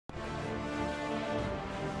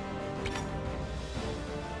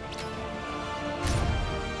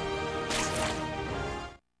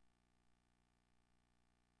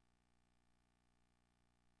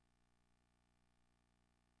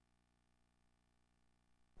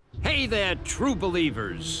Hey there, true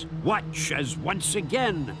believers. Watch as once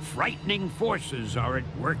again, frightening forces are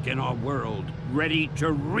at work in our world, ready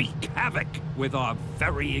to wreak havoc with our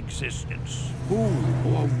very existence. Who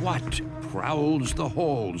or what prowls the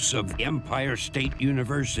halls of Empire State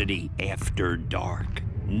University after dark?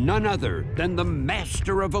 None other than the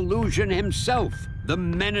master of illusion himself, the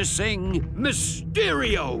menacing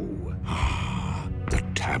Mysterio. The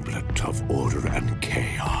tablet of order and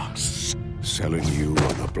chaos. Selling you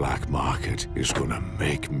on the black market is gonna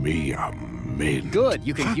make me a mint. Good,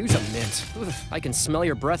 you can use a mint. Oof, I can smell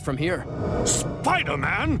your breath from here.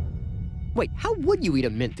 Spider-Man? Wait, how would you eat a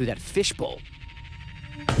mint through that fishbowl?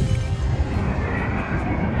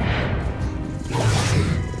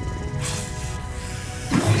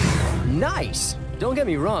 Nice! Don't get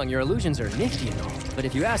me wrong, your illusions are nifty and all, but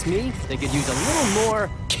if you ask me, they could use a little more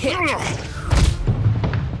kick.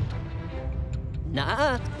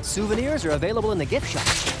 Nah, souvenirs are available in the gift shop.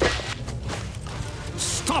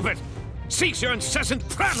 Stop it! Cease your incessant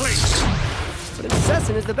prattling! But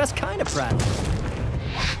incessant is the best kind of prattling.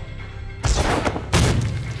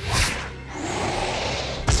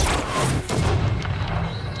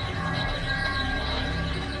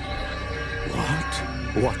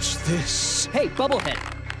 What? What's this? Hey, Bubblehead,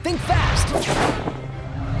 think fast!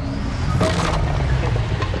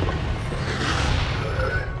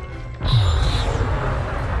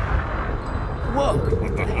 Whoa,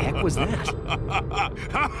 what the heck was that?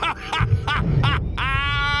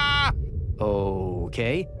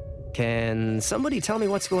 Okay, can somebody tell me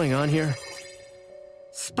what's going on here?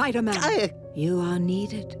 Spider-Man, you are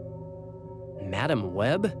needed. Madam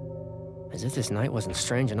Web? As if this night wasn't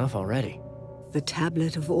strange enough already. The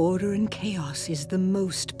Tablet of Order and Chaos is the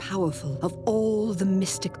most powerful of all the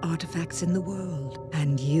mystic artifacts in the world,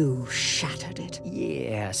 and you shattered it.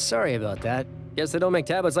 Yeah, sorry about that. Guess they don't make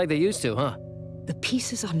tablets like they used to, huh? The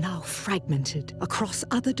pieces are now fragmented across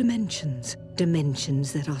other dimensions.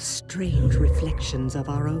 Dimensions that are strange reflections of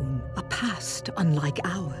our own. A past unlike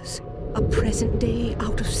ours. A present day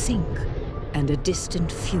out of sync. And a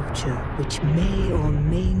distant future which may or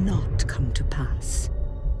may not come to pass.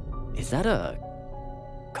 Is that a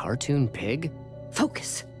cartoon pig?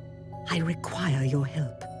 Focus. I require your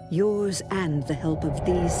help. Yours and the help of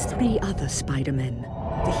these 3 other Spider-Men.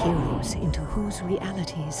 The heroes into whose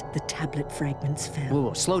realities the tablet fragments fell.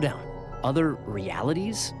 Whoa, slow down. Other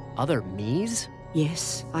realities? Other me's?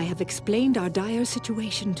 Yes, I have explained our dire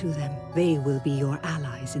situation to them. They will be your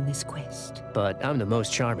allies in this quest. But I'm the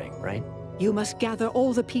most charming, right? You must gather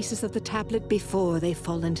all the pieces of the tablet before they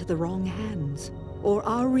fall into the wrong hands. Or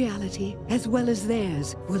our reality, as well as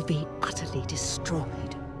theirs, will be utterly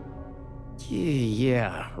destroyed.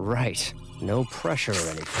 Yeah, right. No pressure or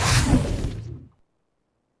anything.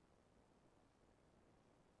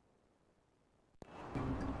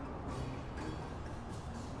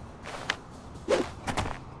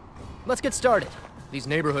 Let's get started. These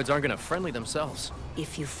neighborhoods aren't gonna friendly themselves.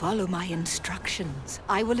 If you follow my instructions,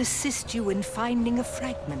 I will assist you in finding a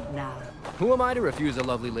fragment now. Who am I to refuse a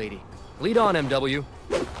lovely lady? Lead on, MW.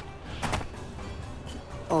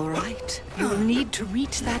 All right. You will need to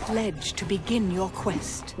reach that ledge to begin your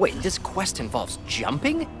quest. Wait, this quest involves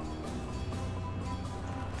jumping?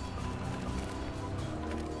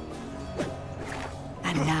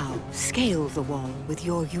 And now, scale the wall with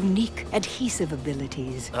your unique adhesive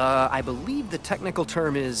abilities. I believe the technical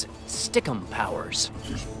term is stickum powers.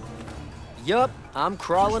 Yup, I'm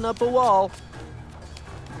crawling up a wall.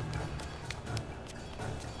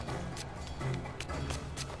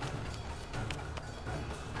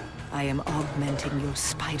 I am augmenting your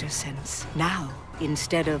spider sense. Now,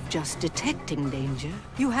 instead of just detecting danger,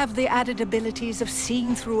 you have the added abilities of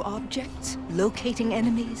seeing through objects, locating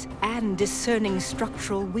enemies, and discerning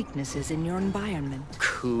structural weaknesses in your environment.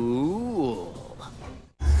 Cool.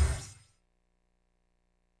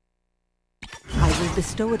 I will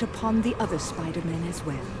bestow it upon the other Spider-Men as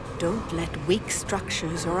well. Don't let weak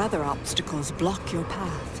structures or other obstacles block your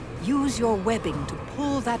path. Use your webbing to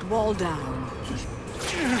pull that wall down.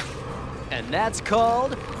 And that's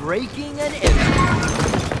called breaking an enemy.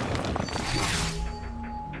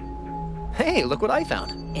 Hey, look what I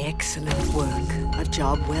found. Excellent work. A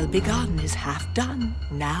job well begun is half done.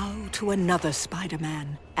 Now to another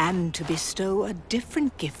Spider-Man, and to bestow a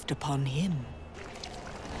different gift upon him.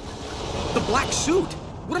 The black suit!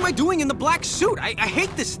 What am I doing in the black suit? I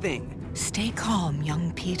hate this thing! Stay calm,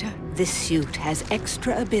 young Peter. This suit has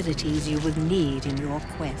extra abilities you will need in your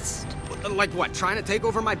quest. Like what, trying to take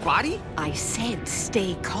over my body? I said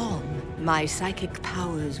stay calm. My psychic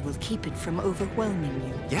powers will keep it from overwhelming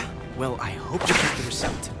you. Yeah, well, I hope you get the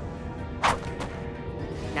result.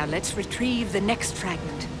 Now let's retrieve the next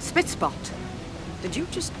fragment. Spitspot. Did you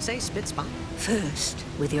just say spit spot? First,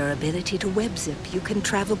 with your ability to web zip, you can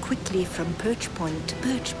travel quickly from perch point to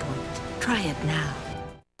perch point. Try it now.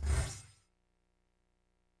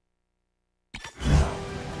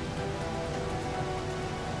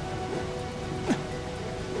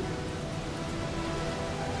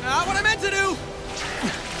 Not what I meant to do!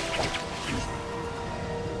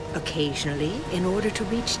 Occasionally, in order to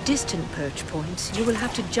reach distant perch points, you will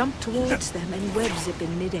have to jump towards them and web zip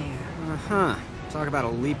in midair. Uh-huh. Talk about a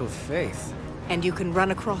leap of faith. And you can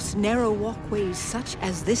run across narrow walkways such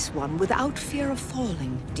as this one without fear of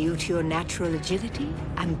falling, due to your natural agility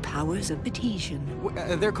and powers of adhesion.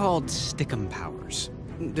 They're called stickum powers.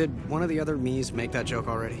 Did one of the other me's make that joke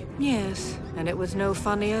already? Yes, and it was no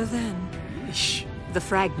funnier then. Yeesh. The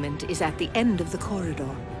fragment is at the end of the corridor.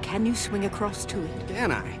 Can you swing across to it? Can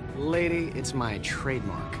I? Lady, it's my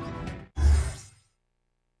trademark.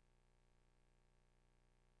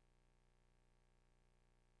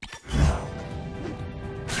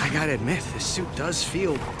 I gotta admit, this suit does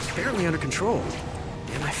feel fairly under control.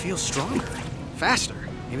 And I feel stronger, faster.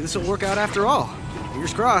 Maybe this will work out after all.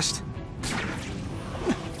 Fingers crossed.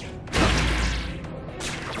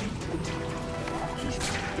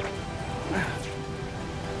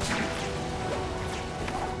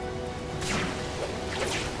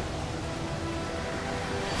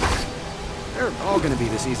 They're all gonna be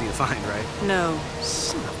this easy to find, right? No.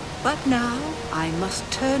 But now, I must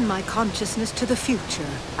turn my consciousness to the future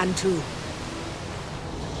and to...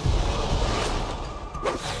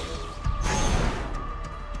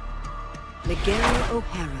 Miguel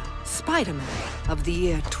O'Hara, Spider-Man of the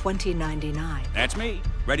year 2099. That's me,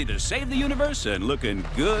 ready to save the universe and looking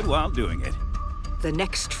good while doing it. The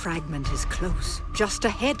next fragment is close. Just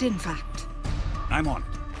ahead, in fact. I'm on it.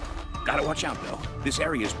 Gotta watch out, though. This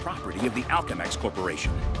area is property of the Alchemax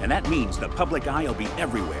Corporation, and that means the public eye will be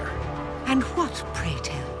everywhere. And what, pray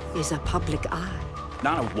tell, is a public eye?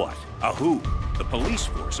 Not a what, a who. The police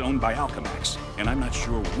force owned by Alchemax, and I'm not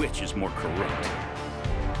sure which is more corrupt.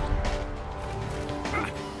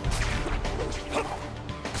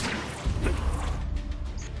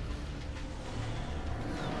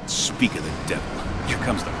 Speak of the devil, here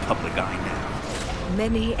comes the public eye now.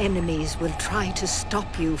 Many enemies will try to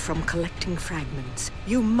stop you from collecting fragments.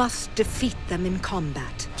 You must defeat them in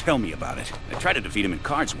combat. Tell me about it. I tried to defeat him in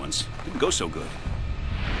cards once. Didn't go so good.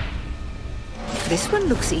 This one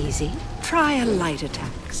looks easy. Try a light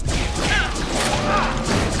attack.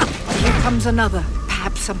 Here comes another.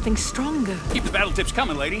 Perhaps something stronger. Keep the battle tips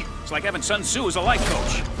coming, lady. It's like having Sun Tzu as a life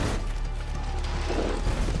coach.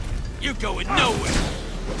 You're going nowhere.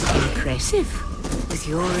 Impressive. With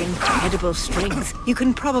your incredible strength, you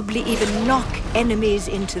can probably even knock enemies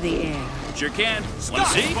into the air. Sure can. Want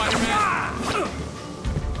to see?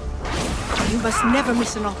 You must never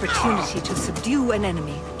miss an opportunity to subdue an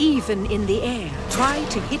enemy, even in the air. Try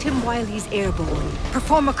to hit him while he's airborne.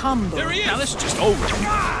 Perform a combo. There he is. Now this is just over.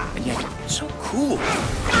 And yet, so cool.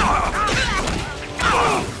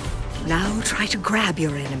 Now try to grab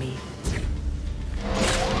your enemy.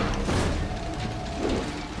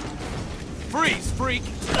 Freeze, freak!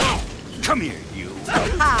 Come here, you.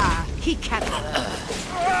 Ah, he can't.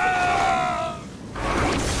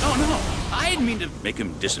 Oh, no. I didn't mean to make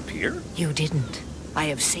him disappear. You didn't. I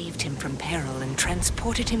have saved him from peril and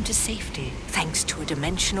transported him to safety, thanks to a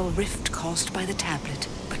dimensional rift caused by the tablet.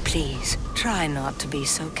 But please, try not to be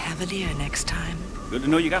so cavalier next time. Good to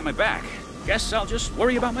know you got my back. Guess I'll just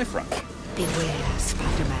worry about my front. Beware,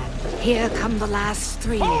 Spider-Man. Here come the last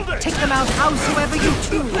three. Hold it! Take them out howsoever you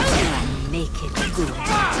choose, and make it good.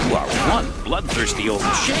 You are one bloodthirsty old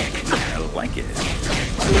chick. I like it.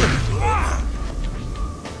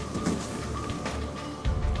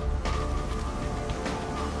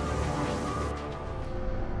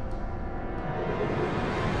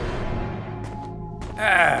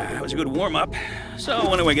 That was a good warm-up. So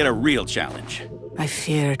when do I get a real challenge? I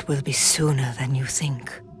fear it will be sooner than you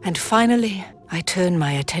think. And finally, I turn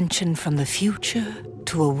my attention from the future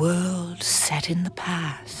to a world set in the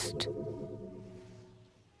past.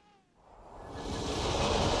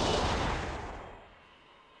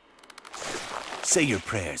 Say your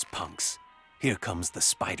prayers, punks. Here comes the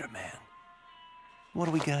Spider-Man. What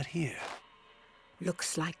do we got here?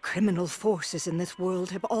 Looks like criminal forces in this world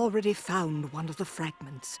have already found one of the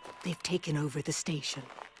fragments. They've taken over the station.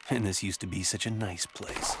 And this used to be such a nice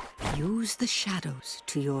place. Use the shadows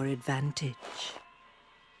to your advantage.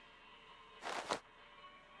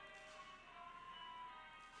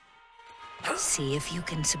 See if you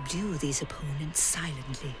can subdue these opponents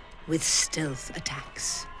silently, with stealth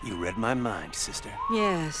attacks. You read my mind, sister.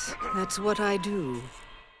 Yes, that's what I do.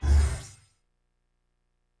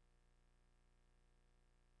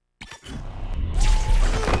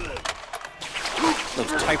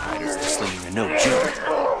 Those typewriters they're slinging are no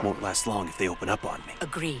joke. Won't last long if they open up on me.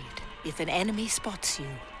 Agreed. If an enemy spots you,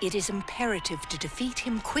 it is imperative to defeat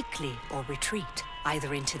him quickly or retreat,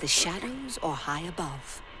 either into the shadows or high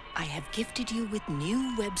above. I have gifted you with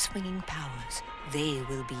new web-swinging powers. They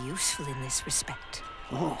will be useful in this respect.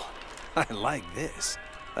 Oh, I like this.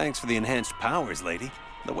 Thanks for the enhanced powers, lady.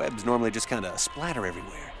 The webs normally just kind of splatter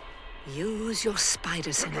everywhere. Use your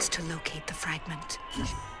spider sense to locate the fragment.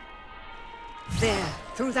 There,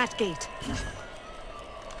 through that gate.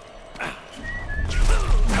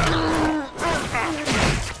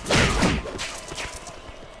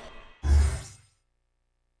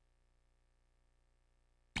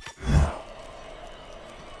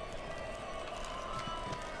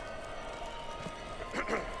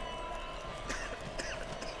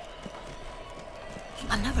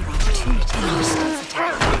 Another opportunity for stealth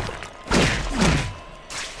attack.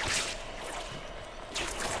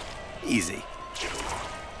 Easy.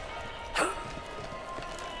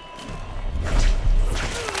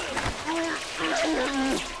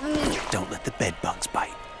 Don't let the bed bugs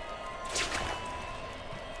bite.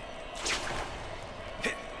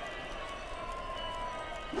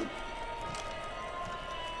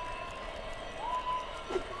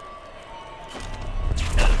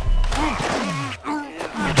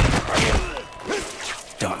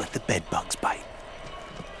 Don't let the bed bugs bite.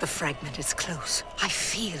 The fragment is close. I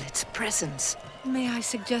feel its presence. May I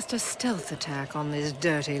suggest a stealth attack on this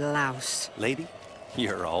dirty louse? Lady,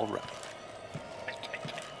 you're all right.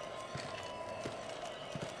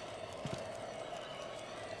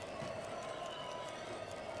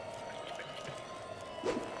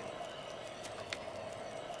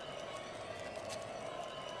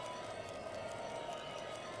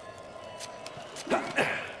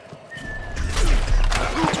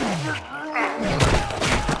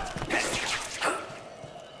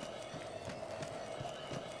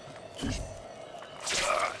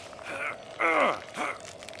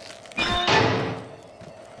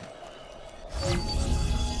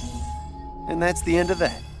 And that's the end of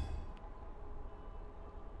that.